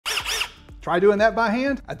Try doing that by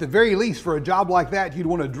hand? At the very least, for a job like that, you'd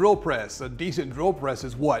want a drill press. A decent drill press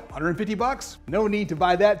is what, 150 bucks? No need to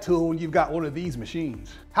buy that tool when you've got one of these machines.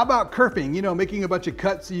 How about kerfing? You know, making a bunch of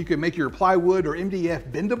cuts so you can make your plywood or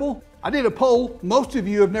MDF bendable? I did a poll. Most of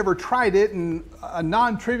you have never tried it, and a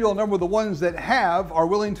non-trivial number of the ones that have are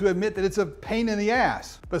willing to admit that it's a pain in the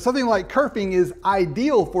ass. But something like kerfing is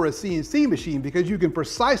ideal for a CNC machine because you can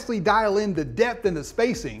precisely dial in the depth and the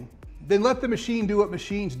spacing, then let the machine do what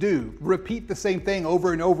machines do. Repeat the same thing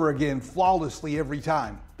over and over again flawlessly every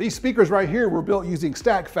time. These speakers right here were built using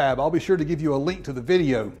stack fab. I'll be sure to give you a link to the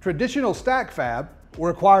video. Traditional stack fab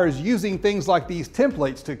requires using things like these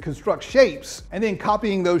templates to construct shapes and then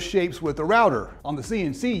copying those shapes with a router. On the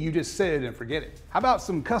CNC, you just set it and forget it. How about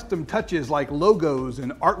some custom touches like logos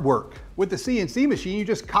and artwork? With the CNC machine, you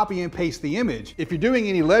just copy and paste the image. If you're doing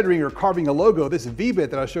any lettering or carving a logo, this V-bit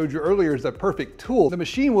that I showed you earlier is a perfect tool. The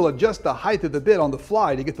machine will adjust the height of the bit on the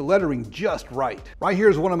fly to get the lettering just right. Right here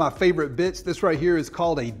is one of my favorite bits. This right here is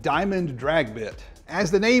called a diamond drag bit. As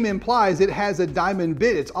the name implies, it has a diamond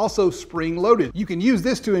bit. It's also spring-loaded. You can use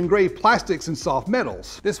this to engrave plastics and soft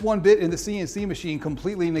metals. This one bit in the CNC machine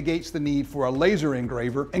completely negates the need for a laser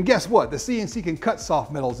engraver. And guess what? The CNC can cut soft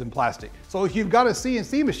metals in plastic. So if you've got a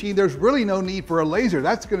CNC machine, there's really no need for a laser.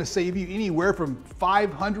 That's going to save you anywhere from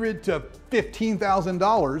 $500 to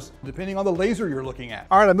 $15,000, depending on the laser you're looking at.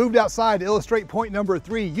 All right, I moved outside to illustrate point number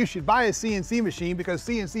 3. You should buy a CNC machine because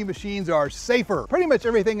CNC machines are safer. Pretty much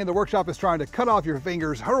everything in the workshop is trying to cut off your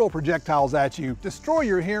fingers, hurl projectiles at you, destroy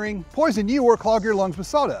your hearing, poison you, or clog your lungs with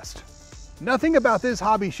sawdust. Nothing about this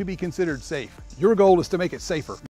hobby should be considered safe. Your goal is to make it safer.